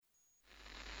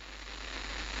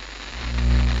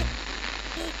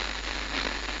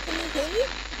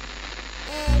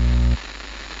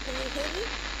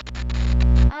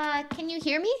Can you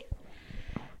hear me?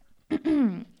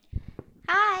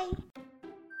 Hi.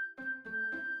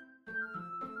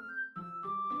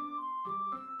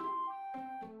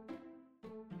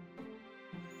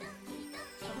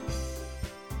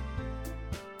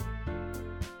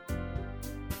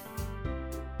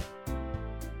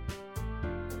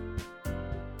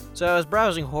 So I was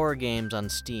browsing horror games on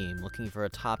Steam, looking for a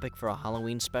topic for a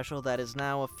Halloween special that is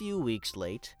now a few weeks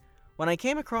late, when I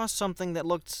came across something that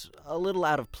looked a little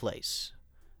out of place.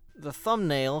 The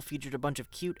thumbnail featured a bunch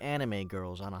of cute anime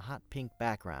girls on a hot pink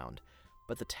background,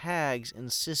 but the tags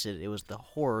insisted it was the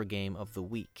horror game of the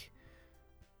week.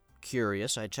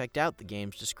 Curious, I checked out the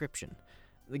game's description.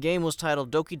 The game was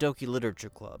titled Doki Doki Literature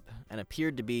Club, and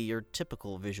appeared to be your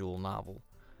typical visual novel.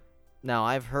 Now,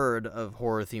 I've heard of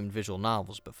horror-themed visual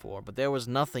novels before, but there was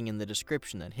nothing in the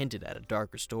description that hinted at a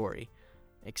darker story,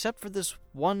 except for this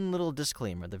one little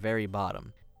disclaimer at the very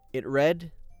bottom. It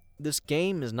read, "This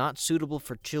game is not suitable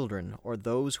for children or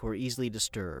those who are easily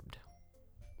disturbed."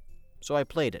 So I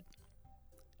played it,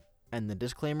 and the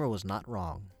disclaimer was not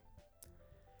wrong.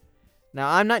 Now,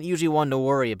 I'm not usually one to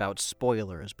worry about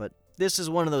spoilers, but this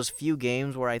is one of those few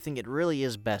games where I think it really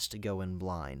is best to go in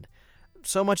blind.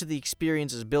 So much of the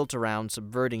experience is built around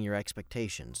subverting your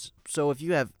expectations. So if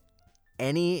you have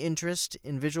any interest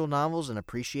in visual novels and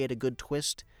appreciate a good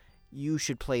twist, you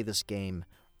should play this game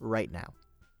right now.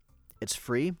 It's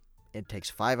free. It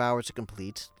takes 5 hours to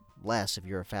complete, less if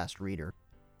you're a fast reader.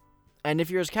 And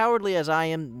if you're as cowardly as I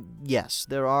am, yes,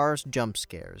 there are jump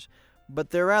scares,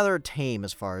 but they're rather tame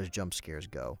as far as jump scares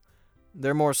go.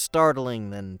 They're more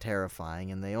startling than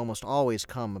terrifying, and they almost always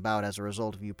come about as a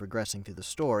result of you progressing through the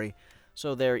story,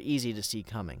 so they're easy to see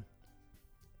coming.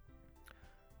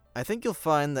 I think you'll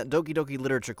find that Doki Doki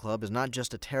Literature Club is not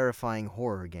just a terrifying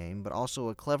horror game, but also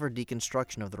a clever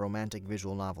deconstruction of the romantic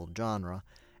visual novel genre,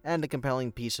 and a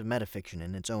compelling piece of metafiction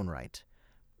in its own right.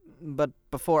 But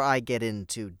before I get in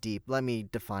too deep, let me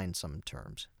define some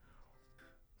terms.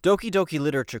 Doki Doki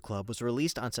Literature Club was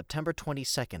released on September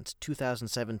 22nd,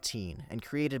 2017, and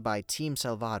created by Team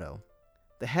Salvato.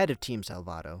 The head of Team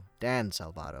Salvato, Dan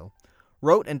Salvato,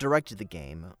 wrote and directed the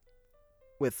game,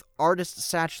 with artist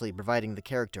Satchley providing the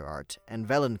character art and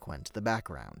Velenquent the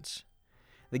backgrounds.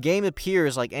 The game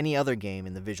appears like any other game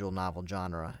in the visual novel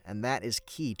genre, and that is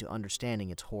key to understanding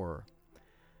its horror.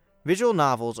 Visual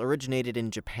novels originated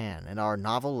in Japan and are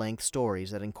novel-length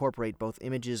stories that incorporate both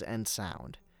images and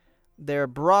sound. They're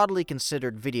broadly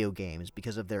considered video games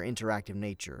because of their interactive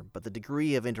nature, but the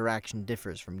degree of interaction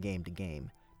differs from game to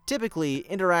game. Typically,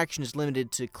 interaction is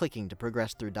limited to clicking to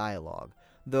progress through dialogue,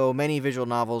 though many visual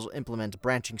novels implement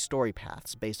branching story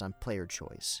paths based on player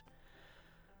choice.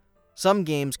 Some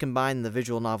games combine the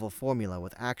visual novel formula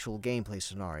with actual gameplay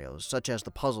scenarios, such as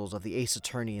the puzzles of the Ace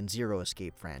Attorney and Zero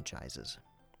Escape franchises.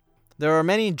 There are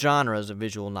many genres of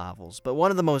visual novels, but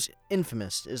one of the most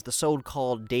infamous is the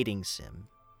so-called dating sim.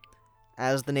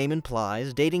 As the name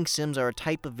implies, dating sims are a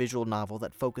type of visual novel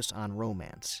that focus on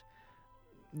romance.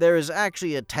 There is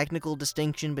actually a technical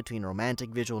distinction between romantic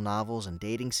visual novels and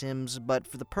dating sims, but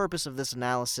for the purpose of this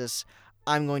analysis,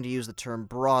 I'm going to use the term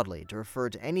broadly to refer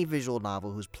to any visual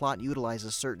novel whose plot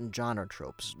utilizes certain genre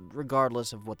tropes,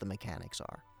 regardless of what the mechanics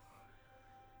are.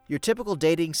 Your typical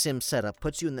dating sim setup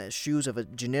puts you in the shoes of a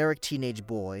generic teenage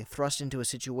boy thrust into a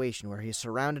situation where he is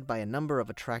surrounded by a number of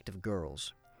attractive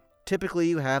girls. Typically,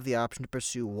 you have the option to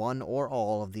pursue one or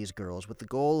all of these girls with the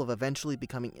goal of eventually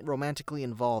becoming romantically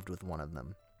involved with one of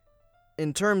them.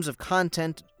 In terms of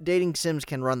content, dating sims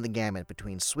can run the gamut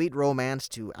between sweet romance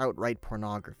to outright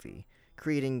pornography,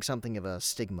 creating something of a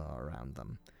stigma around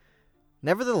them.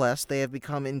 Nevertheless, they have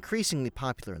become increasingly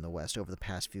popular in the West over the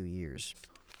past few years,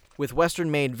 with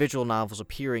Western-made visual novels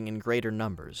appearing in greater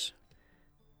numbers.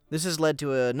 This has led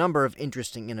to a number of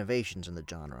interesting innovations in the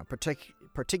genre,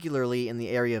 particularly in the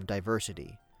area of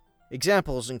diversity.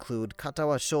 Examples include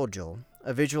Katawa Shoujo,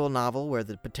 a visual novel where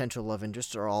the potential love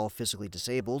interests are all physically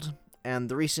disabled, and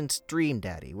the recent Dream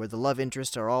Daddy, where the love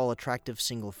interests are all attractive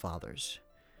single fathers.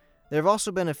 There have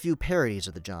also been a few parodies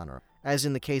of the genre, as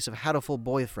in the case of Hatoful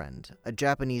Boyfriend, a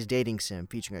Japanese dating sim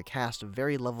featuring a cast of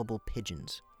very lovable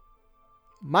pigeons.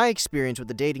 My experience with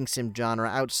the dating sim genre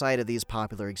outside of these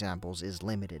popular examples is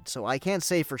limited, so I can't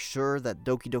say for sure that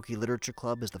Doki Doki Literature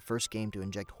Club is the first game to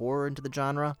inject horror into the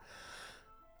genre,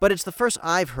 but it's the first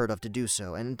I've heard of to do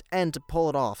so, and to pull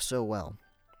it off so well.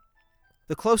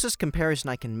 The closest comparison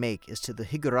I can make is to the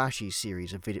Higurashi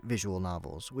series of visual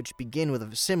novels, which begin with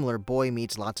a similar boy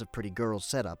meets lots of pretty girls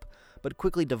setup, but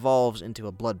quickly devolves into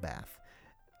a bloodbath.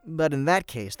 But in that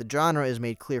case, the genre is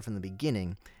made clear from the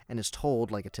beginning, and is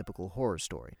told like a typical horror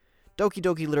story. Doki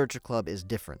Doki Literature Club is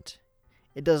different.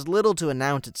 It does little to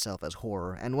announce itself as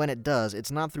horror, and when it does,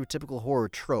 it's not through typical horror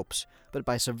tropes, but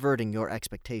by subverting your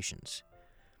expectations.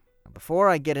 Before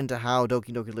I get into how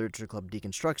Doki Doki Literature Club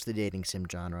deconstructs the dating sim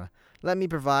genre, let me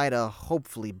provide a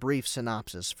hopefully brief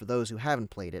synopsis for those who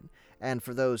haven't played it, and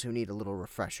for those who need a little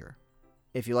refresher.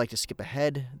 If you like to skip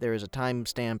ahead, there is a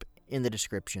timestamp in the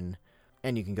description,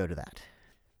 and you can go to that.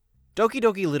 Doki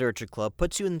Doki Literature Club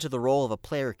puts you into the role of a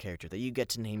player character that you get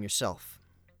to name yourself.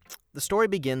 The story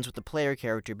begins with the player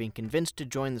character being convinced to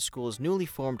join the school's newly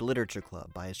formed literature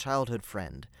club by his childhood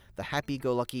friend, the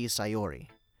happy-go-lucky Sayori.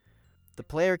 The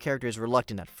player character is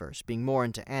reluctant at first, being more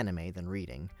into anime than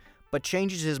reading, but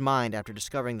changes his mind after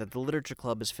discovering that the literature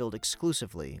club is filled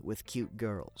exclusively with cute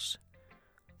girls.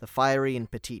 The fiery and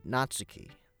petite Natsuki,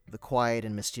 the quiet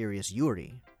and mysterious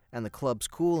Yuri, and the club's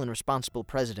cool and responsible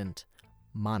president,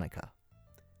 Monika.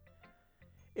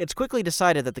 It's quickly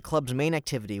decided that the club's main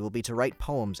activity will be to write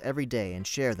poems every day and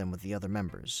share them with the other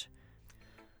members.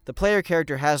 The player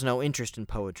character has no interest in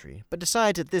poetry, but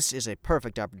decides that this is a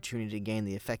perfect opportunity to gain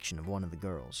the affection of one of the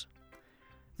girls.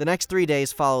 The next 3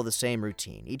 days follow the same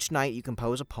routine. Each night you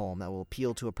compose a poem that will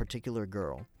appeal to a particular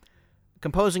girl.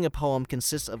 Composing a poem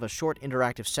consists of a short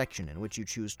interactive section in which you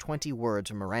choose 20 words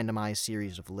from a randomized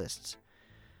series of lists.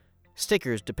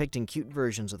 Stickers depicting cute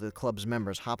versions of the club's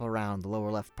members hop around the lower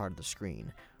left part of the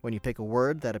screen. When you pick a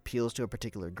word that appeals to a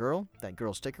particular girl, that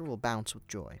girl's sticker will bounce with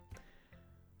joy.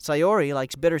 Sayori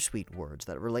likes bittersweet words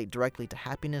that relate directly to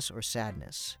happiness or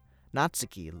sadness.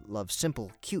 Natsuki loves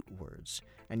simple, cute words,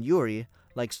 and Yuri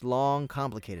likes long,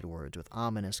 complicated words with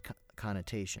ominous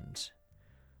connotations.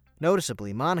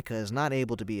 Noticeably, Monika is not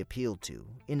able to be appealed to,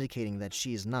 indicating that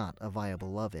she is not a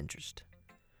viable love interest.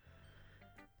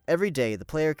 Every day, the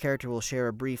player character will share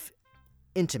a brief,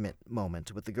 intimate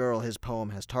moment with the girl his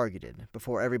poem has targeted,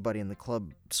 before everybody in the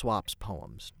club swaps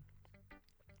poems.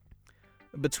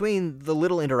 Between the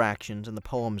little interactions and the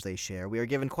poems they share, we are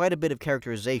given quite a bit of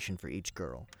characterization for each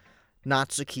girl.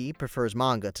 Natsuki prefers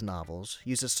manga to novels,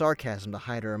 uses sarcasm to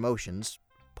hide her emotions,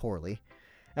 poorly,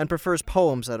 and prefers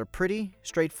poems that are pretty,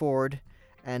 straightforward,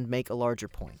 and make a larger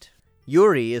point.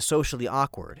 Yuri is socially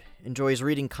awkward, enjoys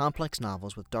reading complex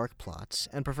novels with dark plots,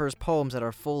 and prefers poems that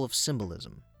are full of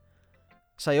symbolism.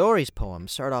 Sayori's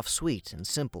poems start off sweet and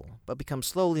simple, but become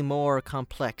slowly more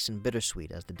complex and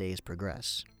bittersweet as the days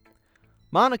progress.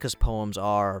 Monika's poems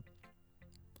are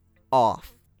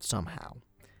off, somehow,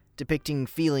 depicting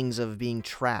feelings of being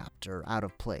trapped or out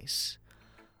of place.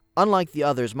 Unlike the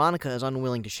others, Monika is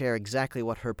unwilling to share exactly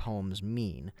what her poems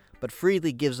mean, but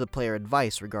freely gives the player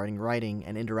advice regarding writing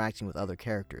and interacting with other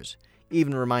characters,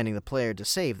 even reminding the player to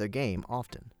save their game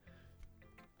often.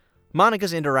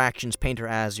 Monika's interactions paint her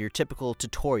as your typical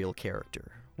tutorial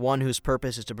character, one whose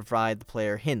purpose is to provide the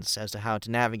player hints as to how to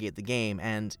navigate the game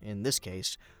and, in this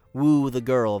case, woo the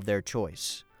girl of their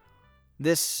choice.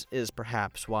 This is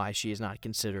perhaps why she is not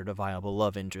considered a viable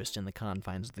love interest in the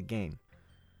confines of the game.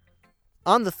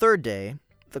 On the third day,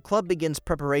 the club begins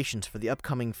preparations for the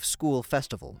upcoming school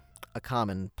festival, a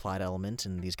common plot element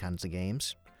in these kinds of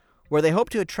games, where they hope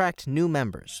to attract new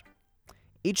members.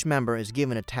 Each member is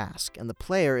given a task, and the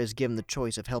player is given the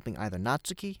choice of helping either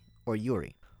Natsuki or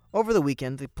Yuri. Over the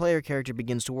weekend, the player character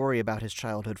begins to worry about his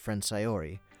childhood friend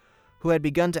Sayori, who had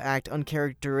begun to act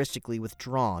uncharacteristically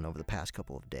withdrawn over the past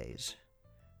couple of days.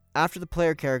 After the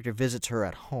player character visits her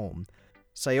at home,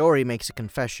 Sayori makes a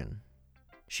confession.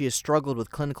 She has struggled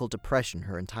with clinical depression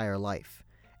her entire life,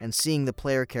 and seeing the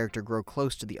player character grow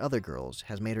close to the other girls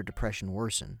has made her depression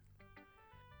worsen.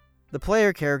 The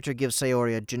player character gives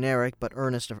Sayori a generic but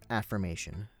earnest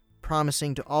affirmation,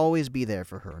 promising to always be there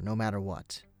for her no matter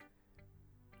what.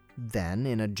 Then,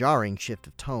 in a jarring shift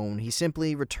of tone, he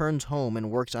simply returns home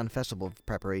and works on festival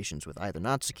preparations with either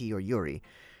Natsuki or Yuri,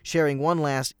 sharing one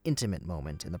last intimate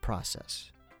moment in the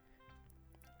process.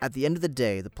 At the end of the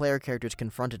day, the player character is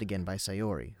confronted again by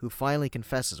Sayori, who finally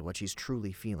confesses what she's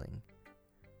truly feeling.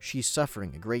 She's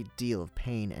suffering a great deal of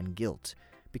pain and guilt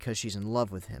because she's in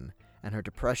love with him, and her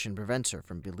depression prevents her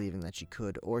from believing that she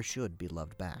could or should be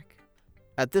loved back.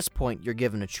 At this point, you're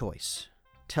given a choice.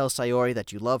 Tell Sayori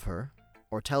that you love her,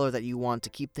 or tell her that you want to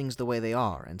keep things the way they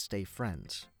are and stay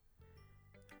friends.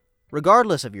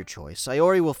 Regardless of your choice,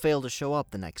 Sayori will fail to show up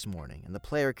the next morning, and the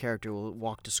player character will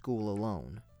walk to school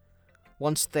alone.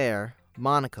 Once there,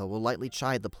 Monika will lightly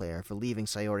chide the player for leaving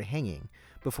Sayori hanging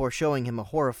before showing him a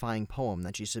horrifying poem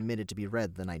that she submitted to be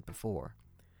read the night before.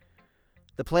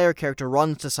 The player character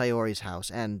runs to Sayori's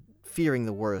house and, fearing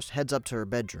the worst, heads up to her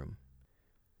bedroom.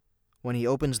 When he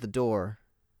opens the door,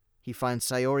 he finds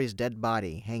Sayori's dead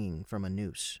body hanging from a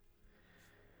noose.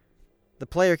 The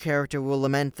player character will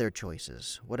lament their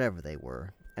choices, whatever they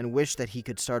were, and wish that he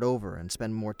could start over and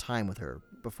spend more time with her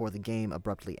before the game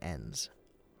abruptly ends.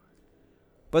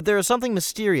 But there is something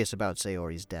mysterious about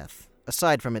Sayori's death,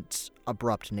 aside from its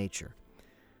abrupt nature.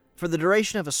 For the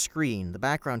duration of a screen, the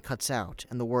background cuts out,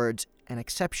 and the words, "An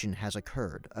exception has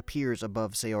occurred," appears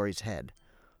above Sayori's head,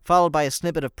 followed by a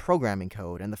snippet of programming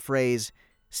code and the phrase,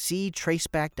 "See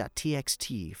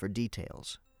traceback.txt for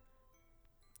details."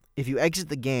 If you exit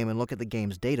the game and look at the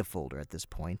game's data folder at this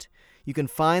point, you can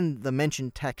find the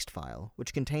mentioned text file,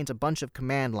 which contains a bunch of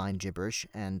command line gibberish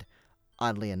and,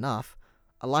 oddly enough,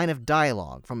 a line of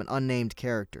dialogue from an unnamed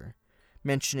character,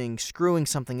 mentioning screwing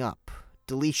something up,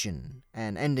 deletion,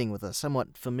 and ending with a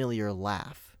somewhat familiar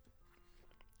laugh.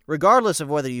 Regardless of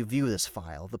whether you view this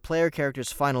file, the player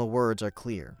character's final words are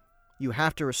clear. You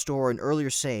have to restore an earlier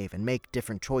save and make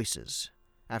different choices.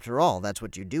 After all, that's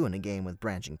what you do in a game with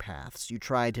branching paths. You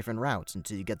try different routes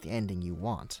until you get the ending you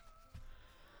want.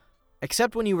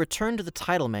 Except when you return to the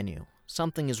title menu,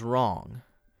 something is wrong.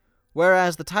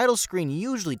 Whereas the title screen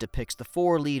usually depicts the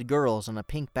 4 lead girls on a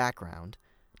pink background,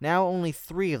 now only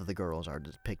 3 of the girls are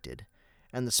depicted,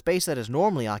 and the space that is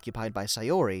normally occupied by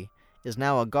Sayori is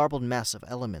now a garbled mess of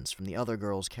elements from the other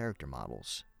girls' character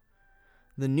models.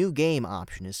 The New Game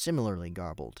option is similarly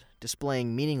garbled,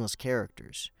 displaying meaningless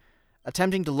characters.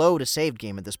 Attempting to load a saved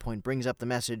game at this point brings up the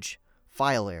message,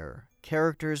 "File error,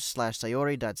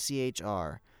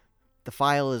 characters/sayori.chr. The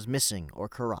file is missing or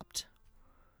corrupt."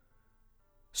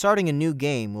 Starting a new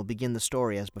game will begin the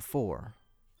story as before,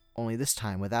 only this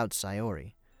time without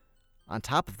Sayori. On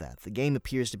top of that, the game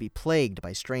appears to be plagued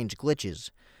by strange glitches.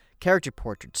 Character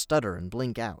portraits stutter and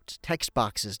blink out, text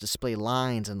boxes display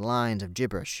lines and lines of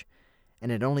gibberish,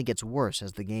 and it only gets worse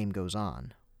as the game goes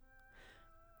on.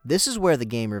 This is where the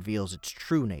game reveals its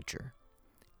true nature.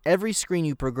 Every screen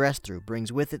you progress through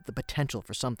brings with it the potential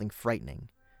for something frightening.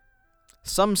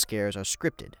 Some scares are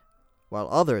scripted, while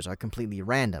others are completely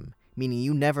random, meaning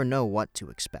you never know what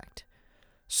to expect.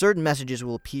 Certain messages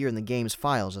will appear in the game's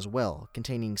files as well,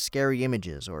 containing scary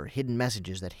images or hidden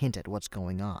messages that hint at what's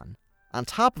going on. On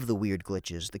top of the weird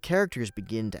glitches, the characters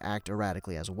begin to act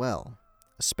erratically as well,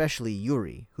 especially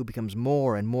Yuri, who becomes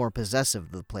more and more possessive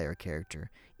of the player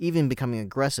character, even becoming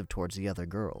aggressive towards the other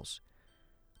girls.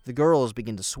 The girls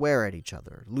begin to swear at each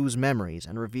other, lose memories,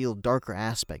 and reveal darker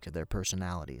aspects of their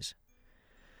personalities.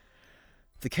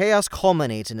 The chaos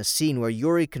culminates in a scene where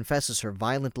Yuri confesses her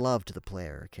violent love to the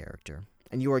player character,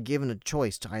 and you are given a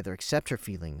choice to either accept her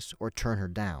feelings or turn her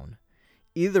down.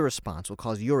 Either response will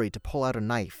cause Yuri to pull out a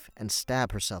knife and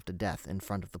stab herself to death in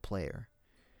front of the player.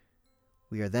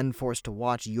 We are then forced to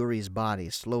watch Yuri's body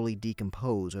slowly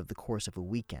decompose over the course of a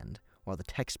weekend, while the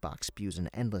text box spews an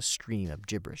endless stream of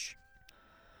gibberish.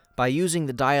 By using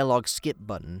the dialogue skip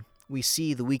button, we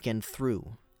see the weekend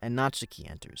through, and Natsuki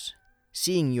enters.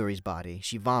 Seeing Yuri's body,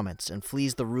 she vomits and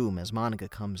flees the room as Monika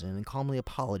comes in and calmly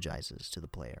apologizes to the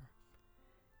player.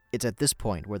 It's at this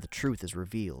point where the truth is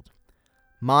revealed.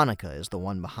 Monika is the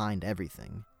one behind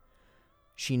everything.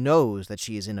 She knows that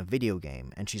she is in a video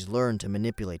game, and she's learned to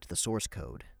manipulate the source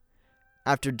code.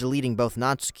 After deleting both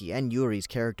Natsuki and Yuri's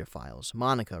character files,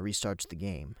 Monika restarts the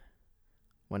game.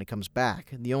 When it comes back,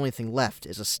 the only thing left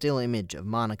is a still image of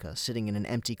Monika sitting in an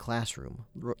empty classroom,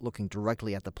 looking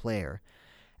directly at the player,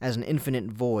 as an infinite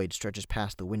void stretches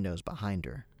past the windows behind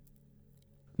her.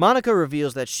 Monika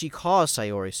reveals that she caused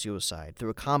Sayori's suicide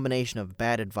through a combination of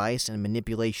bad advice and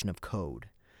manipulation of code,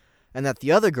 and that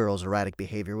the other girl's erratic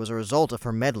behavior was a result of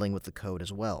her meddling with the code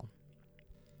as well.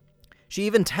 She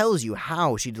even tells you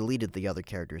how she deleted the other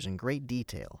characters in great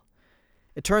detail.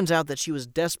 It turns out that she was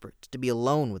desperate to be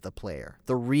alone with the player,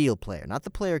 the real player, not the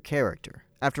player character,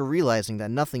 after realizing that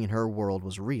nothing in her world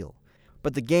was real,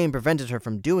 but the game prevented her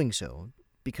from doing so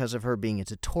because of her being a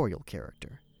tutorial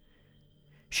character.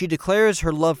 She declares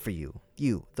her love for you,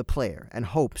 the player, and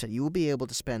hopes that you will be able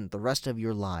to spend the rest of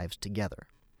your lives together.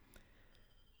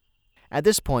 At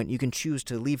this point, you can choose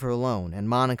to leave her alone, and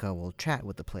Monika will chat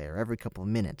with the player every couple of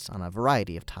minutes on a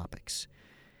variety of topics.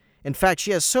 In fact,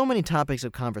 she has so many topics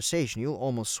of conversation, you'll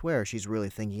almost swear she's really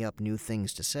thinking up new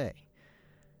things to say.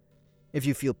 If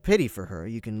you feel pity for her,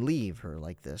 you can leave her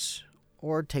like this,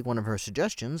 or take one of her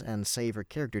suggestions and save her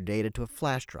character data to a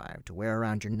flash drive to wear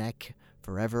around your neck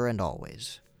forever and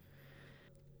always.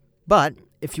 But,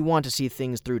 if you want to see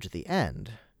things through to the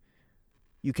end,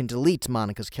 you can delete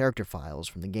Monika's character files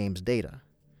from the game's data.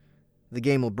 The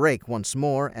game will break once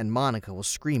more, and Monika will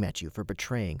scream at you for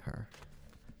betraying her.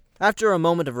 After a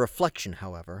moment of reflection,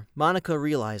 however, Monika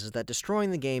realizes that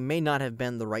destroying the game may not have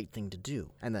been the right thing to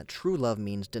do, and that true love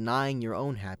means denying your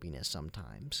own happiness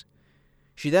sometimes.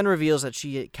 She then reveals that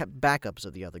she kept backups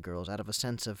of the other girls out of a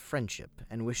sense of friendship,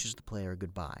 and wishes the player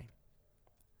goodbye.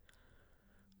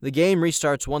 The game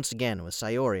restarts once again with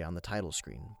Sayori on the title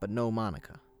screen, but no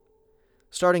Monika.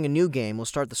 Starting a new game will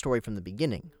start the story from the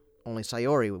beginning, only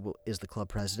Sayori is the club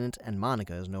president and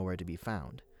Monika is nowhere to be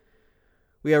found.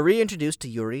 We are reintroduced to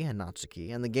Yuri and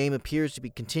Natsuki, and the game appears to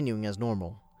be continuing as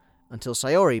normal, until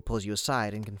Sayori pulls you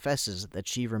aside and confesses that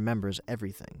she remembers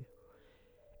everything.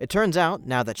 It turns out,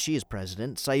 now that she is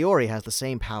president, Sayori has the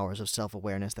same powers of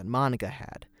self-awareness that Monika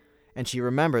had, and she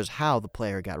remembers how the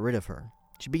player got rid of her.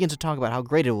 She begins to talk about how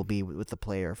great it will be with the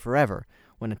player forever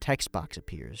when a text box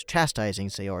appears, chastising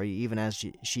Sayori even as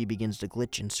she begins to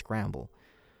glitch and scramble.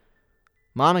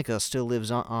 Monika still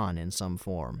lives on in some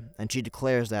form, and she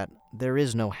declares that there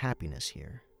is no happiness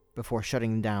here, before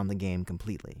shutting down the game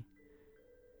completely.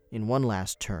 In one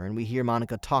last turn, we hear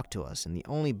Monika talk to us in the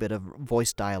only bit of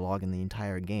voice dialogue in the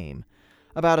entire game,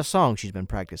 about a song she's been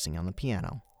practicing on the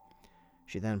piano.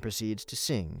 She then proceeds to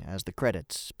sing as the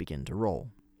credits begin to roll.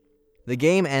 The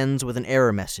game ends with an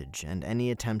error message, and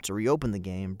any attempt to reopen the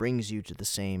game brings you to the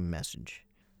same message.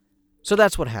 So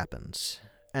that's what happens.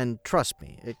 And trust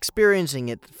me, experiencing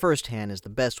it firsthand is the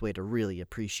best way to really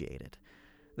appreciate it.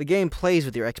 The game plays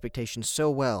with your expectations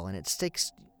so well, and it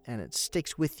sticks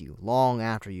with you long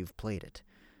after you've played it.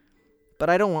 But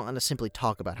I don't want to simply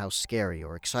talk about how scary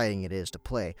or exciting it is to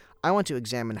play. I want to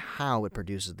examine how it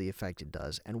produces the effect it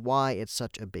does, and why it's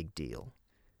such a big deal.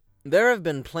 There have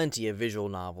been plenty of visual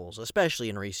novels, especially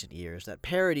in recent years, that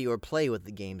parody or play with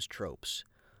the game's tropes.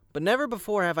 But never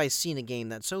before have I seen a game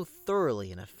that so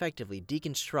thoroughly and effectively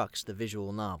deconstructs the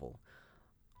visual novel.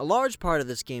 A large part of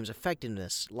this game's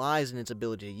effectiveness lies in its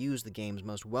ability to use the game's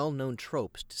most well-known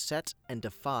tropes to set and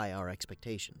defy our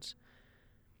expectations.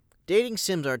 Dating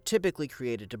sims are typically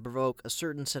created to provoke a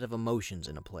certain set of emotions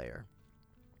in a player.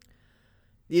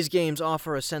 These games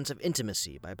offer a sense of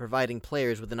intimacy by providing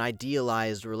players with an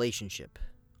idealized relationship.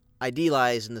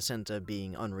 Idealized in the sense of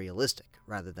being unrealistic,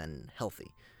 rather than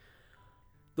healthy.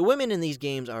 The women in these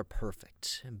games are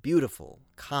perfect, beautiful,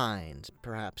 kind,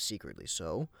 perhaps secretly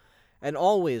so, and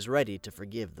always ready to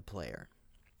forgive the player.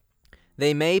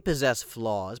 They may possess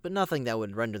flaws, but nothing that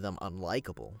would render them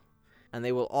unlikable, and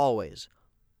they will always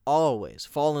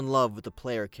fall in love with the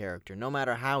player character, no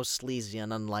matter how sleazy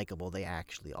and unlikable they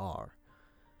actually are.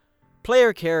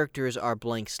 Player characters are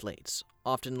blank slates,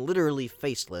 often literally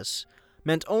faceless,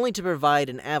 meant only to provide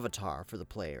an avatar for the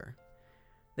player.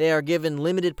 They are given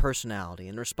limited personality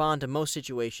and respond to most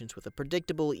situations with a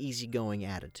predictable, easygoing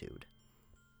attitude.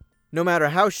 No matter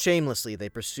how shamelessly they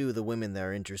pursue the women they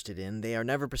are interested in, they are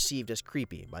never perceived as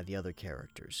creepy by the other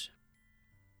characters.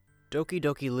 Doki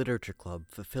Doki Literature Club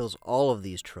fulfills all of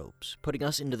these tropes, putting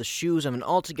us into the shoes of an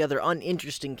altogether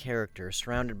uninteresting character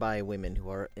surrounded by women who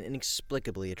are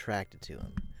inexplicably attracted to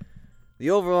him. The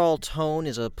overall tone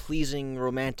is a pleasing,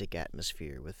 romantic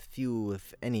atmosphere with few,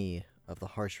 if any, of the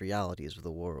harsh realities of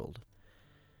the world.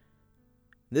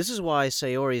 This is why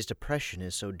Sayori's depression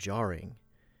is so jarring.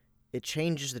 It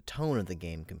changes the tone of the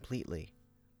game completely.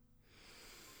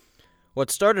 What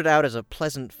started out as a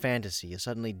pleasant fantasy is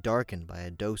suddenly darkened by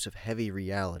a dose of heavy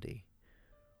reality.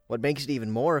 What makes it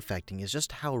even more affecting is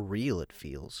just how real it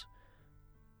feels.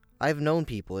 I've known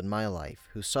people in my life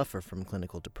who suffer from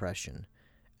clinical depression,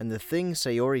 and the things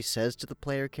Sayori says to the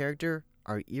player character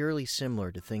are eerily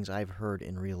similar to things I've heard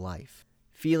in real life.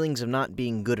 Feelings of not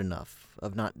being good enough,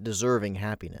 of not deserving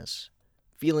happiness.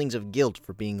 Feelings of guilt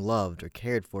for being loved or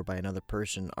cared for by another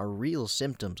person are real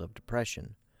symptoms of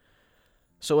depression.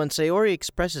 So when Sayori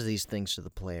expresses these things to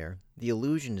the player, the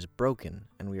illusion is broken,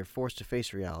 and we are forced to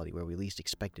face reality where we least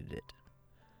expected it.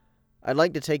 I'd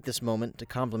like to take this moment to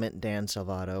compliment Dan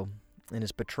Salvato in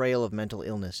his portrayal of mental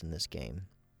illness in this game.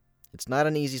 It's not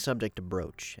an easy subject to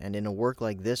broach, and in a work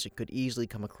like this it could easily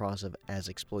come across as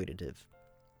exploitative.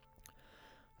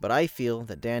 But I feel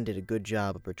that Dan did a good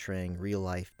job of portraying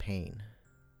real-life pain.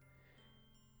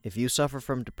 If you suffer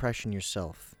from depression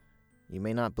yourself, you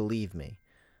may not believe me,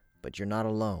 but you're not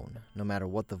alone, no matter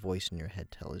what the voice in your head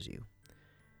tells you.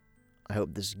 I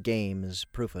hope this game is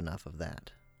proof enough of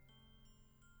that.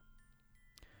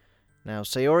 Now,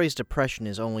 Sayori's depression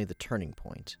is only the turning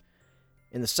point.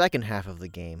 In the second half of the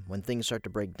game, when things start to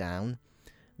break down,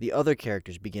 the other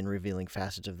characters begin revealing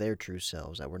facets of their true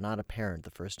selves that were not apparent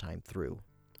the first time through.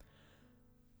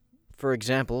 For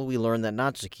example, we learn that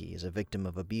Natsuki is a victim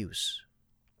of abuse.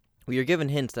 We are given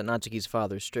hints that Natsuki's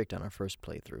father is strict on our first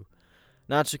playthrough.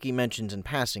 Natsuki mentions in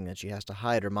passing that she has to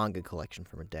hide her manga collection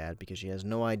from her dad because she has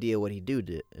no idea what he'd do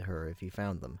to her if he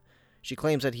found them. She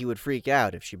claims that he would freak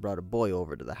out if she brought a boy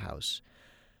over to the house.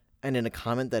 And in a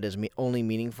comment that is only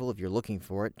meaningful if you're looking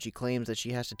for it, she claims that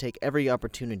she has to take every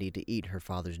opportunity to eat her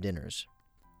father's dinners.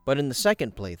 But in the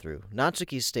second playthrough,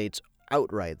 Natsuki states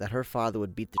outright that her father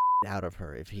would beat the shit out of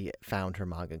her if he found her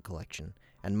manga collection,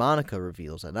 and Monika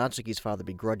reveals that Natsuki's father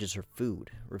begrudges her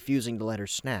food, refusing to let her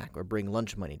snack or bring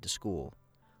lunch money to school.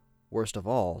 Worst of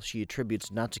all, she attributes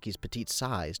Natsuki's petite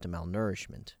size to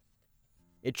malnourishment.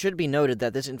 It should be noted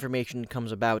that this information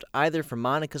comes about either from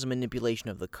Monika's manipulation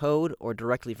of the code or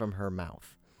directly from her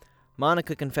mouth.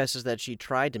 Monika confesses that she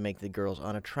tried to make the girls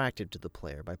unattractive to the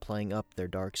player by playing up their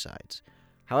dark sides.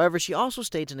 However, she also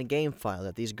states in a game file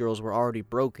that these girls were already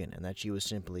broken and that she was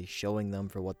simply showing them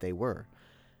for what they were.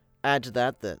 Add to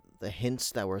that the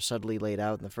hints that were subtly laid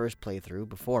out in the first playthrough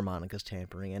before Monika's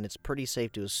tampering, and it's pretty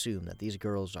safe to assume that these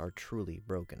girls are truly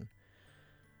broken.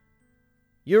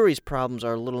 Yuri's problems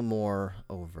are a little more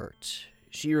overt.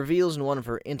 She reveals in one of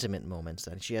her intimate moments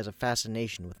that she has a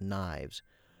fascination with knives.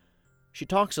 She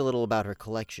talks a little about her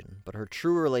collection, but her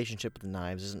true relationship with the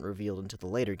knives isn't revealed until the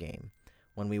later game,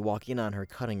 when we walk in on her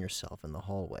cutting herself in the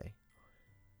hallway.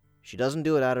 She doesn't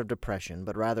do it out of depression,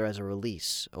 but rather as a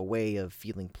release, a way of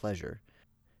feeling pleasure.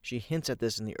 She hints at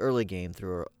this in the early game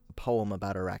through a poem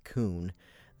about a raccoon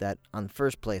that, on the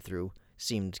first playthrough,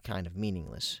 seemed kind of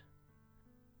meaningless.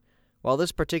 While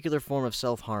this particular form of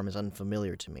self-harm is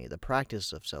unfamiliar to me, the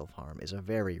practice of self-harm is a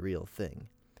very real thing.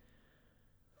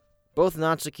 Both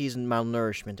Natsuki's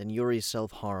malnourishment and Yuri's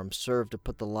self-harm serve to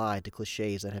put the lie to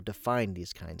cliches that have defined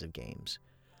these kinds of games.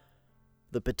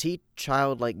 The petite,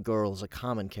 childlike girl is a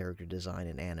common character design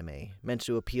in anime, meant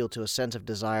to appeal to a sense of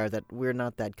desire that we're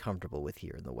not that comfortable with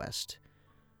here in the West.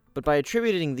 But by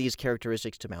attributing these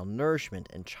characteristics to malnourishment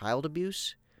and child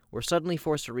abuse, we're suddenly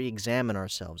forced to re-examine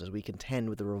ourselves as we contend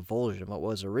with the revulsion of what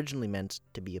was originally meant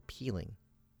to be appealing.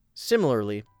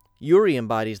 Similarly, Yuri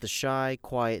embodies the shy,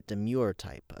 quiet, demure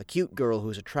type, a cute girl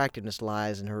whose attractiveness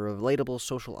lies in her relatable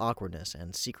social awkwardness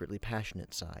and secretly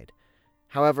passionate side.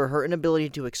 However, her inability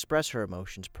to express her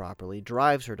emotions properly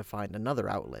drives her to find another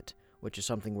outlet, which is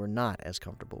something we're not as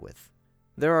comfortable with.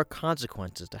 There are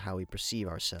consequences to how we perceive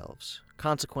ourselves,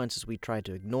 consequences we try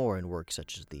to ignore in works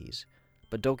such as these.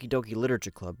 But Doki Doki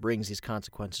Literature Club brings these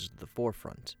consequences to the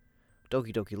forefront.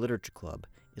 Doki Doki Literature Club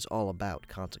is all about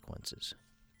consequences.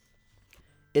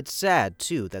 It's sad,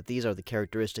 too, that these are the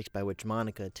characteristics by which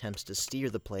Monika attempts to steer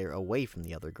the player away from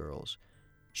the other girls.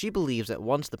 She believes that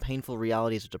once the painful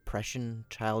realities of depression,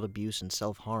 child abuse, and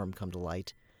self-harm come to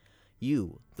light,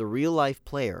 you, the real-life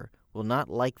player, will not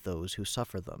like those who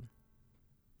suffer them.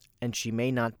 And she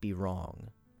may not be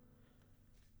wrong.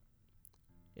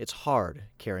 It's hard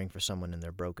caring for someone in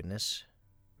their brokenness.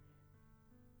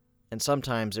 And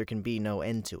sometimes there can be no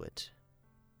end to it.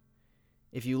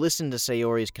 If you listened to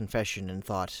Sayori's confession and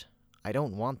thought, I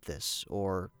don't want this,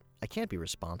 or I can't be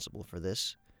responsible for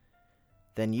this,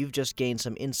 then you've just gained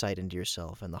some insight into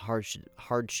yourself and the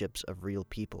hardships of real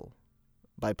people,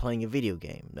 by playing a video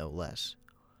game, no less.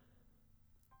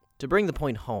 To bring the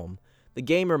point home, the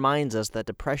game reminds us that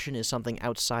depression is something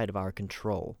outside of our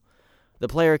control. The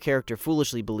player character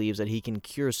foolishly believes that he can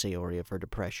cure Sayori of her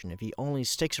depression if he only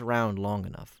sticks around long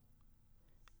enough.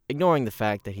 Ignoring the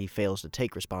fact that he fails to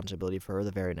take responsibility for her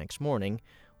the very next morning,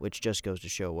 which just goes to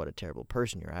show what a terrible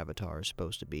person your avatar is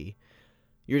supposed to be,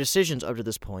 your decisions up to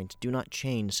this point do not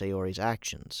change Sayori's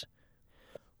actions.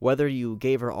 Whether you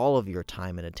gave her all of your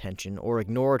time and attention or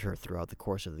ignored her throughout the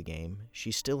course of the game,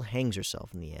 she still hangs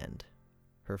herself in the end.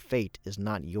 Her fate is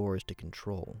not yours to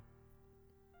control.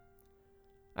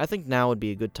 I think now would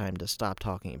be a good time to stop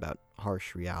talking about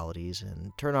harsh realities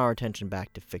and turn our attention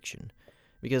back to fiction,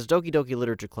 because Doki Doki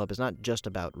Literature Club is not just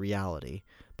about reality,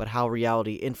 but how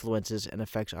reality influences and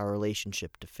affects our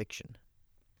relationship to fiction.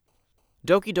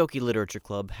 Doki Doki Literature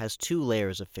Club has two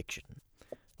layers of fiction: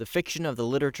 the fiction of the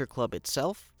Literature Club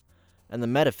itself, and the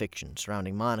metafiction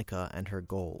surrounding Monika and her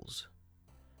goals.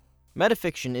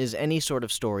 Metafiction is any sort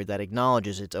of story that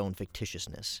acknowledges its own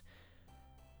fictitiousness.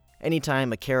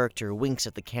 Anytime a character winks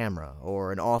at the camera,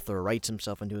 or an author writes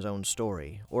himself into his own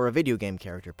story, or a video game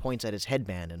character points at his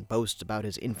headband and boasts about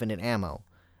his infinite ammo,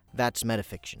 that's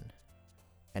metafiction.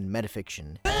 And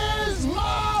metafiction is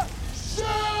my shit!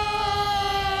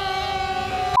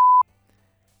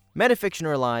 Metafiction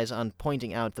relies on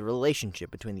pointing out the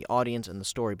relationship between the audience and the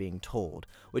story being told,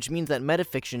 which means that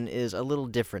metafiction is a little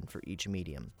different for each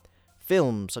medium.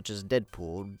 Films, such as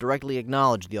Deadpool, directly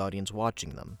acknowledge the audience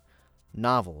watching them.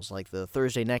 Novels, like the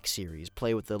Thursday Next series,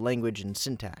 play with the language and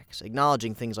syntax,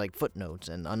 acknowledging things like footnotes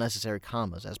and unnecessary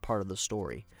commas as part of the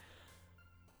story.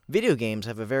 Video games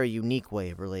have a very unique way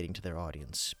of relating to their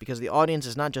audience, because the audience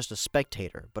is not just a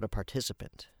spectator, but a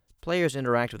participant. Players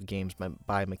interact with games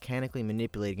by mechanically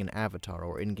manipulating an avatar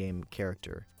or in-game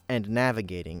character, and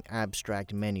navigating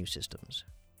abstract menu systems.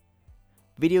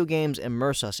 Video games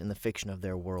immerse us in the fiction of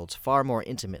their worlds far more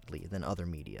intimately than other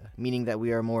media, meaning that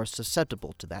we are more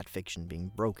susceptible to that fiction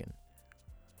being broken.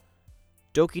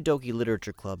 Doki Doki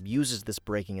Literature Club uses this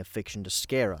breaking of fiction to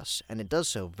scare us, and it does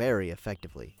so very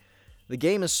effectively. The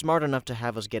game is smart enough to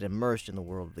have us get immersed in the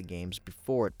world of the games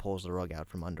before it pulls the rug out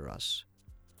from under us.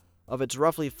 Of its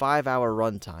roughly 5-hour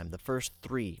runtime, the first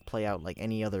 3 play out like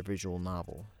any other visual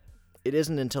novel. It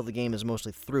isn't until the game is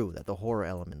mostly through that the horror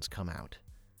elements come out.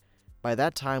 By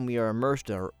that time, we are immersed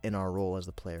in our role as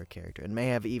the player character, and may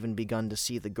have even begun to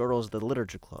see the girls of the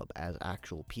Literature Club as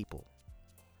actual people.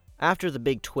 After the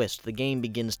big twist, the game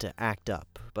begins to act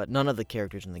up, but none of the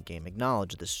characters in the game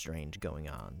acknowledge this strange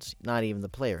going-ons, not even the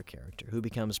player character, who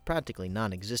becomes practically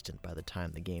non-existent by the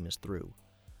time the game is through.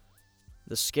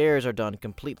 The scares are done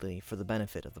completely for the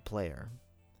benefit of the player.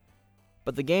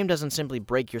 But the game doesn't simply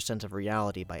break your sense of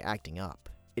reality by acting up.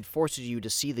 It forces you to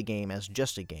see the game as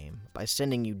just a game, by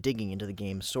sending you digging into the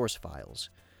game's source files.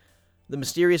 The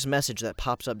mysterious message that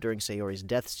pops up during Sayori's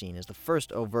death scene is the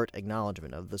first overt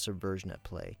acknowledgement of the subversion at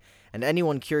play, and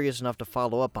anyone curious enough to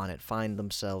follow up on it find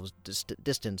themselves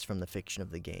distanced from the fiction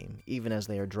of the game, even as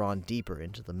they are drawn deeper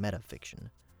into the metafiction.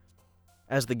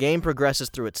 As the game progresses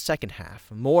through its second half,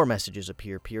 more messages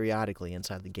appear periodically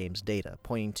inside the game's data,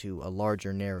 pointing to a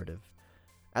larger narrative.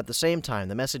 At the same time,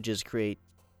 the messages create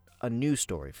a new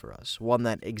story for us, one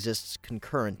that exists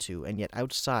concurrent to and yet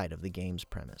outside of the game's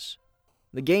premise.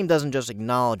 The game doesn't just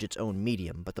acknowledge its own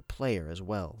medium, but the player as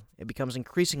well. It becomes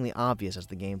increasingly obvious as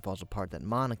the game falls apart that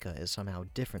Monika is somehow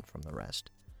different from the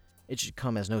rest. It should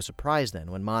come as no surprise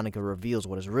then when Monika reveals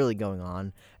what is really going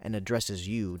on and addresses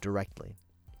you directly.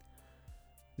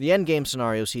 The endgame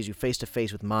scenario sees you face to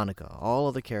face with Monika, all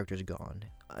other characters gone,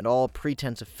 and all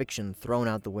pretense of fiction thrown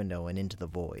out the window and into the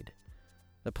void.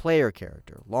 The player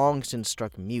character, long since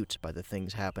struck mute by the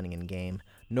things happening in-game,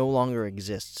 no longer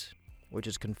exists, which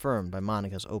is confirmed by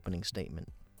Monika's opening statement.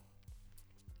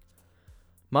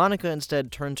 Monika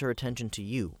instead turns her attention to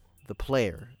you, the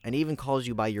player, and even calls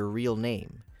you by your real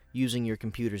name, using your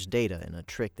computer's data in a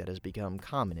trick that has become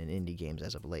common in indie games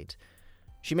as of late.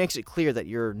 She makes it clear that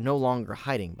you're no longer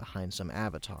hiding behind some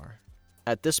avatar.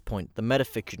 At this point, the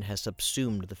metafiction has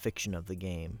subsumed the fiction of the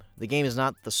game. The game is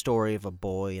not the story of a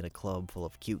boy in a club full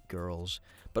of cute girls,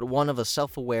 but one of a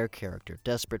self-aware character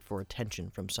desperate for attention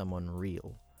from someone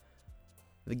real.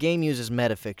 The game uses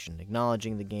metafiction,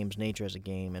 acknowledging the game's nature as a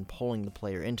game and pulling the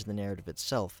player into the narrative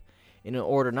itself, in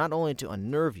order not only to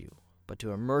unnerve you, but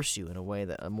to immerse you in a way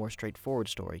that a more straightforward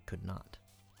story could not.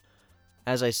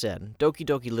 As I said, Doki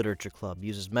Doki Literature Club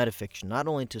uses metafiction not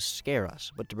only to scare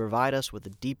us, but to provide us with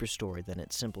a deeper story than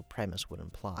its simple premise would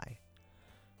imply.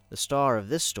 The star of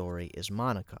this story is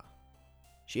Monika.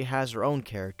 She has her own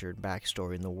character and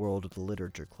backstory in the world of the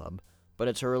Literature Club, but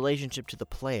it's her relationship to the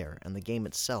player and the game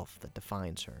itself that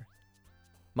defines her.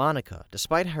 Monika,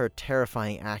 despite her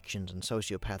terrifying actions and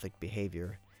sociopathic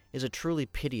behavior, is a truly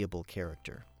pitiable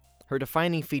character. Her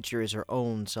defining feature is her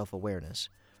own self-awareness,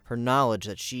 her knowledge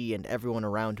that she and everyone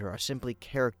around her are simply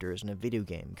characters in a video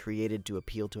game created to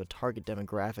appeal to a target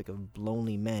demographic of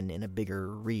lonely men in a bigger,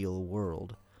 real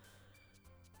world.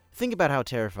 Think about how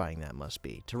terrifying that must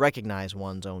be, to recognize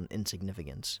one's own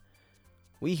insignificance.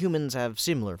 We humans have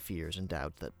similar fears and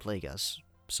doubts that plague us,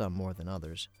 some more than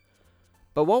others.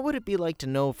 But what would it be like to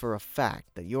know for a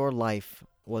fact that your life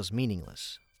was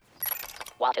meaningless?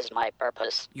 What is my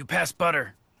purpose? You pass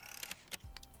butter.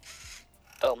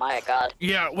 Oh my god.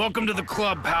 Yeah, welcome to the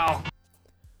club, pal.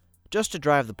 Just to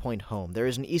drive the point home, there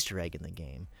is an Easter egg in the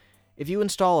game. If you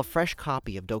install a fresh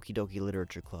copy of Doki Doki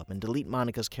Literature Club and delete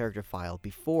Monika's character file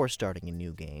before starting a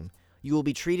new game, you will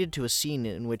be treated to a scene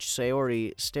in which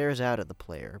Sayori stares out at the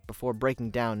player before breaking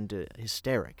down into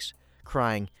hysterics,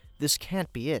 crying, "This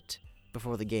can't be it,"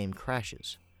 before the game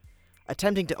crashes.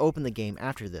 Attempting to open the game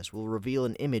after this will reveal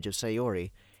an image of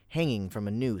Sayori hanging from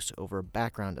a noose over a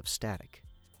background of static.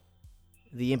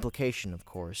 The implication, of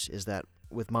course, is that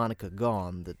with Monika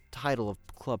gone, the title of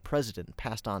club president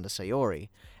passed on to Sayori,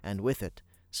 and with it,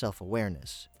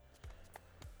 self-awareness.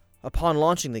 Upon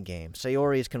launching the game,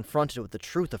 Sayori is confronted with the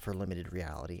truth of her limited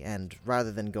reality, and,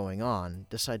 rather than going on,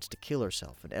 decides to kill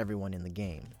herself and everyone in the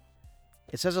game.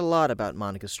 It says a lot about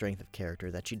Monika's strength of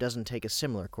character that she doesn't take a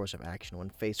similar course of action when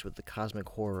faced with the cosmic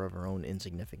horror of her own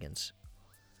insignificance.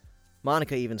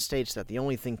 Monika even states that the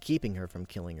only thing keeping her from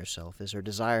killing herself is her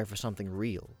desire for something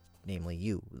real, namely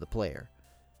you, the player.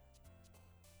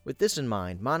 With this in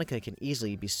mind, Monika can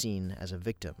easily be seen as a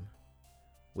victim,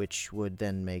 which would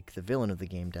then make the villain of the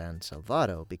game Dan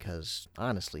Salvato, because,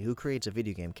 honestly, who creates a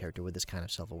video game character with this kind of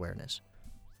self-awareness?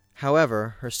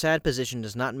 However, her sad position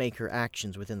does not make her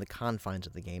actions within the confines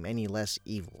of the game any less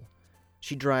evil.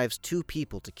 She drives 2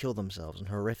 people to kill themselves in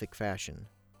horrific fashion,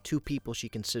 2 people she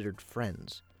considered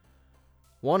friends.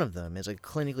 One of them is a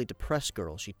clinically depressed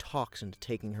girl she talks into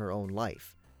taking her own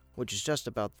life, which is just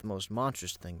about the most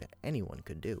monstrous thing that anyone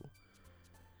could do.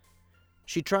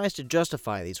 She tries to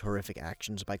justify these horrific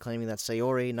actions by claiming that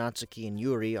Sayori, Natsuki, and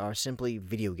Yuri are simply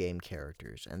video game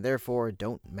characters, and therefore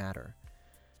don't matter.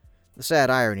 The sad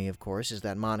irony, of course, is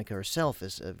that Monika herself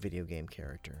is a video game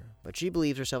character, but she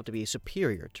believes herself to be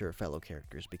superior to her fellow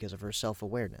characters because of her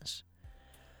self-awareness.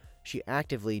 She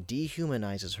actively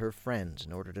dehumanizes her friends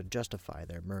in order to justify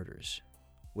their murders,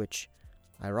 which,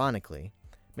 ironically,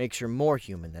 makes her more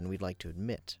human than we'd like to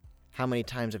admit. How many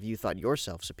times have you thought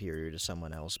yourself superior to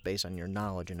someone else based on your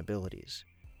knowledge and abilities?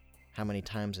 How many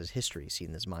times has history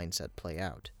seen this mindset play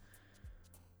out?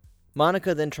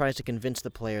 Monika then tries to convince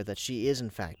the player that she is in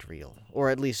fact real, or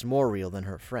at least more real than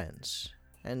her friends,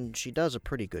 and she does a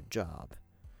pretty good job.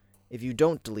 If you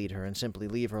don't delete her and simply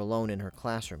leave her alone in her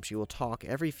classroom, she will talk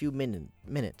every few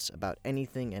minutes about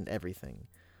anything and everything.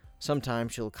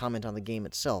 Sometimes she'll comment on the game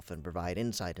itself and provide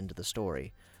insight into the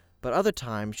story, but other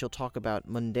times she'll talk about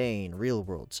mundane,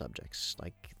 real-world subjects,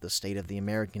 like the state of the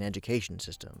American education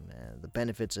system, the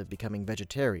benefits of becoming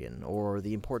vegetarian, or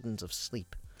the importance of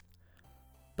sleep.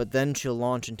 But then she'll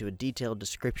launch into a detailed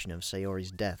description of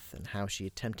Sayori's death and how she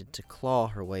attempted to claw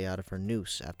her way out of her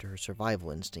noose after her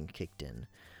survival instinct kicked in,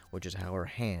 which is how her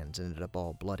hands ended up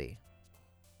all bloody.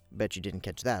 Bet you didn't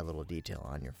catch that little detail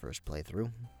on your first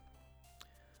playthrough.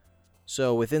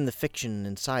 So, within the fiction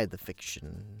inside the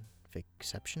fiction...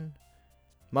 Ficception?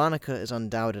 Monika is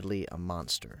undoubtedly a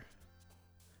monster.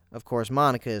 Of course,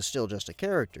 Monika is still just a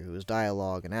character whose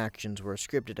dialogue and actions were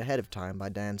scripted ahead of time by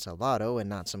Dan Salvato and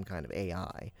not some kind of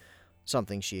AI,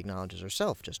 something she acknowledges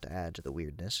herself just to add to the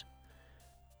weirdness.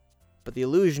 But the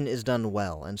illusion is done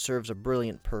well and serves a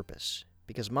brilliant purpose,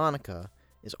 because Monika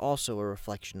is also a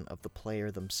reflection of the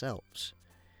player themselves.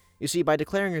 You see, by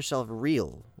declaring herself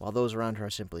real, while those around her are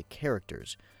simply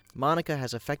characters, Monika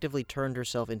has effectively turned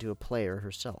herself into a player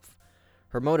herself.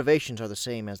 Her motivations are the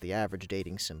same as the average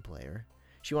dating sim player.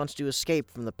 She wants to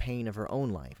escape from the pain of her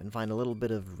own life and find a little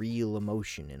bit of real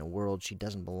emotion in a world she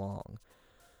doesn't belong.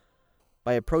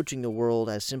 By approaching the world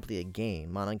as simply a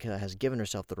game, Monika has given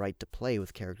herself the right to play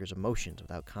with characters' emotions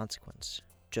without consequence,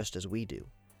 just as we do.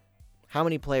 How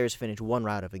many players finish one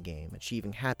route of a game,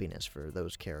 achieving happiness for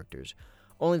those characters,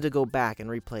 only to go back and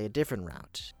replay a different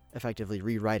route, effectively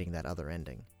rewriting that other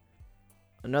ending?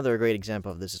 Another great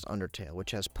example of this is Undertale,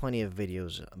 which has plenty of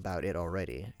videos about it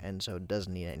already, and so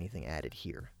doesn't need anything added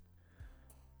here.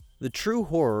 The true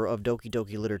horror of Doki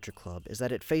Doki Literature Club is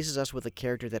that it faces us with a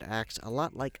character that acts a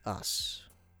lot like us.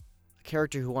 A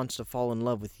character who wants to fall in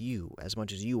love with you as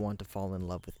much as you want to fall in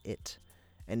love with it,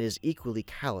 and is equally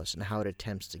callous in how it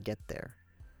attempts to get there.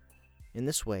 In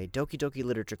this way, Doki Doki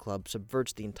Literature Club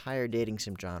subverts the entire dating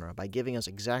sim genre by giving us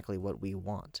exactly what we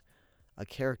want, a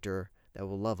character that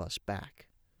will love us back.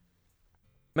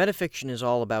 Metafiction is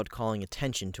all about calling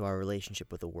attention to our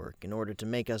relationship with a work in order to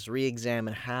make us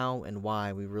re-examine how and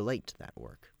why we relate to that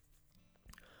work.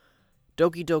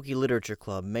 Doki Doki Literature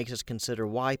Club makes us consider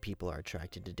why people are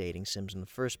attracted to dating sims in the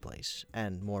first place,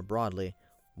 and, more broadly,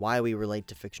 why we relate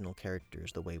to fictional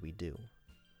characters the way we do.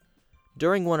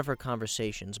 During one of her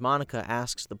conversations, Monika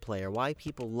asks the player why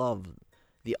people love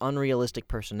the unrealistic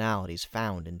personalities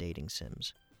found in dating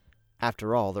sims.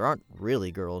 After all, there aren't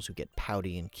really girls who get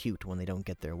pouty and cute when they don't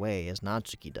get their way, as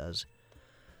Natsuki does.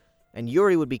 And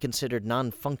Yuri would be considered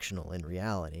non-functional in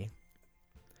reality.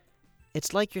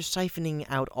 It's like you're siphoning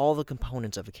out all the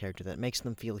components of a character that makes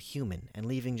them feel human and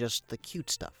leaving just the cute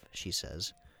stuff, she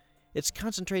says. It's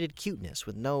concentrated cuteness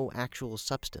with no actual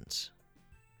substance.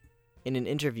 In an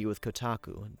interview with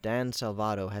Kotaku, Dan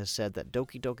Salvato has said that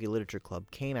Doki Doki Literature Club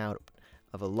came out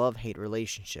of a love-hate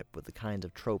relationship with the kinds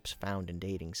of tropes found in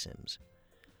dating sims.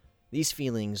 These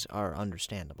feelings are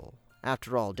understandable.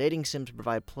 After all, dating sims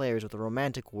provide players with a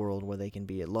romantic world where they can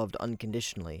be loved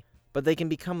unconditionally, but they can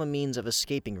become a means of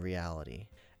escaping reality,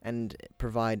 and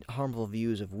provide harmful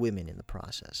views of women in the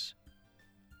process.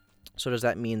 So does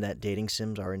that mean that dating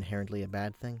sims are inherently a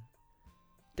bad thing?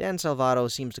 Dan Salvato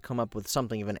seems to come up with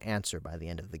something of an answer by the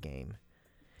end of the game.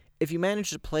 If you manage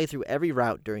to play through every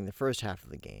route during the first half of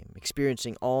the game,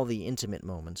 experiencing all the intimate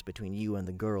moments between you and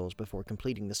the girls before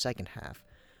completing the second half,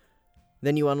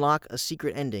 then you unlock a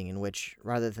secret ending in which,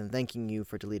 rather than thanking you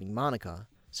for deleting Monika,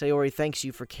 Sayori thanks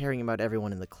you for caring about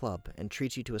everyone in the club and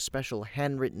treats you to a special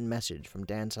handwritten message from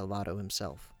Dan Salvato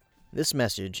himself. This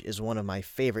message is one of my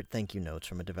favorite thank you notes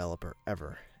from a developer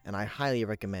ever, and I highly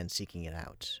recommend seeking it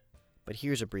out. But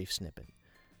here's a brief snippet.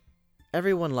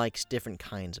 Everyone likes different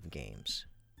kinds of games.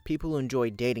 People who enjoy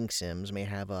dating sims may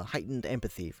have a heightened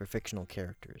empathy for fictional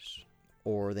characters,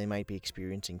 or they might be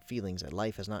experiencing feelings that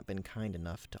life has not been kind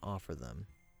enough to offer them.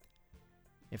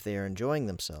 If they are enjoying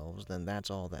themselves, then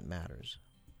that's all that matters.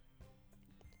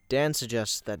 Dan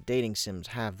suggests that dating sims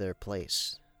have their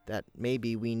place, that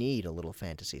maybe we need a little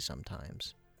fantasy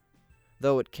sometimes.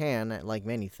 Though it can, like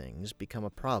many things, become a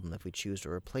problem if we choose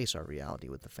to replace our reality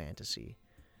with the fantasy,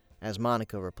 as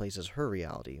Monica replaces her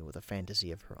reality with a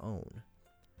fantasy of her own.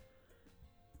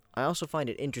 I also find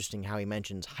it interesting how he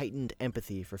mentions heightened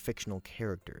empathy for fictional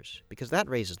characters, because that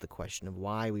raises the question of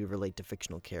why we relate to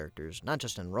fictional characters, not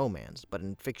just in romance, but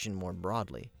in fiction more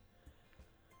broadly.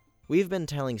 We've been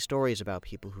telling stories about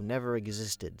people who never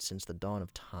existed since the dawn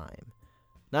of time.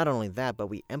 Not only that, but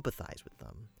we empathize with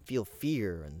them, feel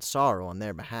fear and sorrow on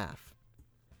their behalf.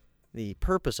 The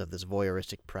purpose of this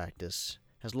voyeuristic practice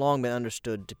has long been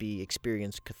understood to be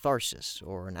experienced catharsis,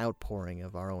 or an outpouring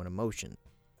of our own emotion.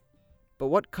 But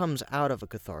what comes out of a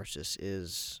catharsis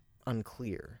is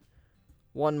unclear.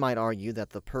 One might argue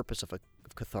that the purpose of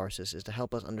catharsis is to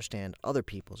help us understand other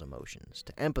people's emotions,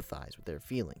 to empathize with their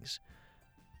feelings.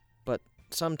 But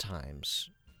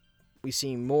sometimes we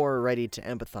seem more ready to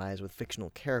empathize with fictional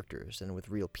characters than with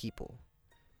real people.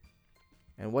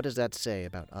 And what does that say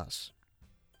about us?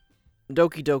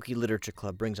 Doki Doki Literature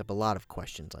Club brings up a lot of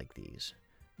questions like these,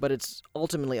 but it's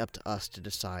ultimately up to us to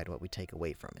decide what we take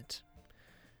away from it.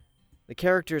 The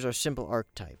characters are simple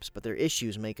archetypes, but their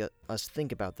issues make us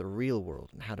think about the real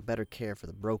world and how to better care for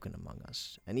the broken among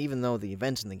us, and even though the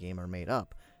events in the game are made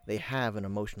up, they have an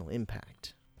emotional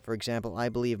impact. For example, I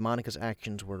believe Monica's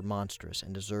actions were monstrous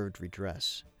and deserved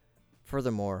redress.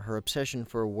 Furthermore, her obsession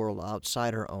for a world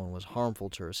outside her own was harmful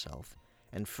to herself,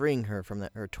 and freeing her from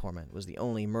her torment was the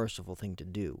only merciful thing to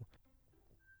do.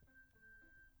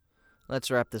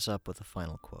 Let's wrap this up with a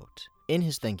final quote. In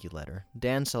his thank you letter,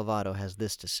 Dan Salvato has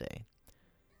this to say: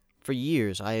 "For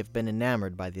years, I have been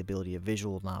enamored by the ability of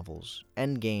visual novels,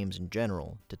 and games in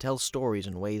general, to tell stories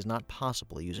in ways not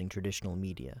possible using traditional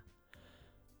media.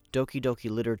 Doki Doki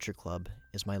Literature Club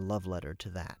is my love letter to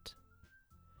that."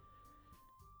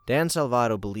 Dan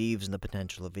Salvato believes in the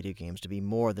potential of video games to be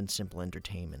more than simple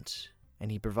entertainment, and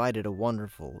he provided a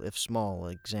wonderful, if small,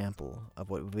 example of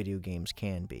what video games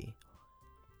can be.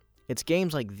 It's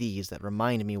games like these that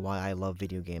remind me why I love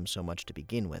video games so much to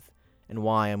begin with, and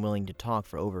why I'm willing to talk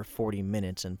for over 40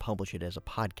 minutes and publish it as a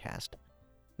podcast.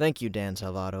 Thank you, Dan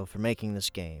Salvato, for making this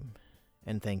game,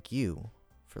 and thank you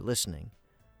for listening.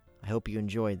 I hope you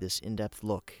enjoyed this in-depth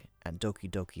look at Doki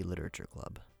Doki Literature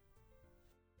Club.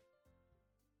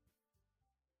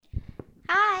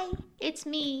 Hi, it's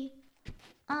me.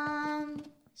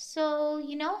 So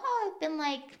you know how I've been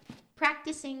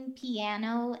practicing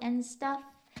piano and stuff,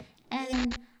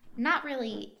 and not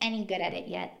really any good at it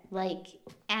yet,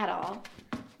 at all.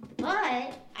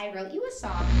 But I wrote you a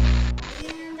song,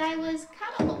 and I was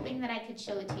kind of hoping that I could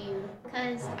show it to you,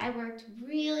 because I worked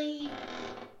really,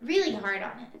 really hard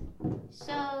on it.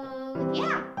 So,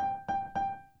 yeah.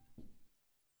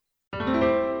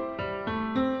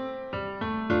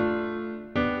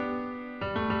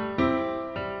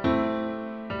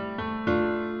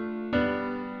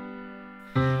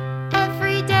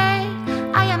 Every day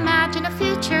I imagine a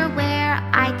future where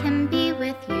I can be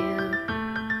with you.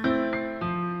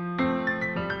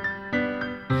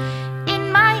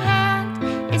 In my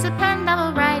hand is a pen that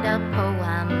will write a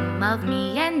poem of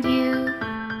me and you.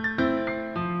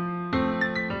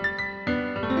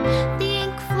 The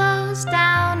ink flows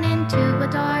down into a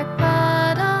dark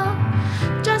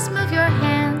puddle. Just move your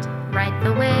hand right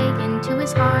the way into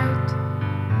his heart.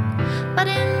 But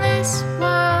in this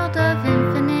world of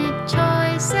infinite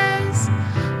choices,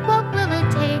 what will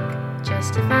it take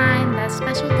just to find that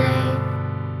special day?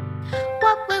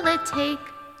 What will it take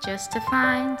just to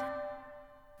find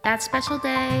that special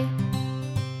day?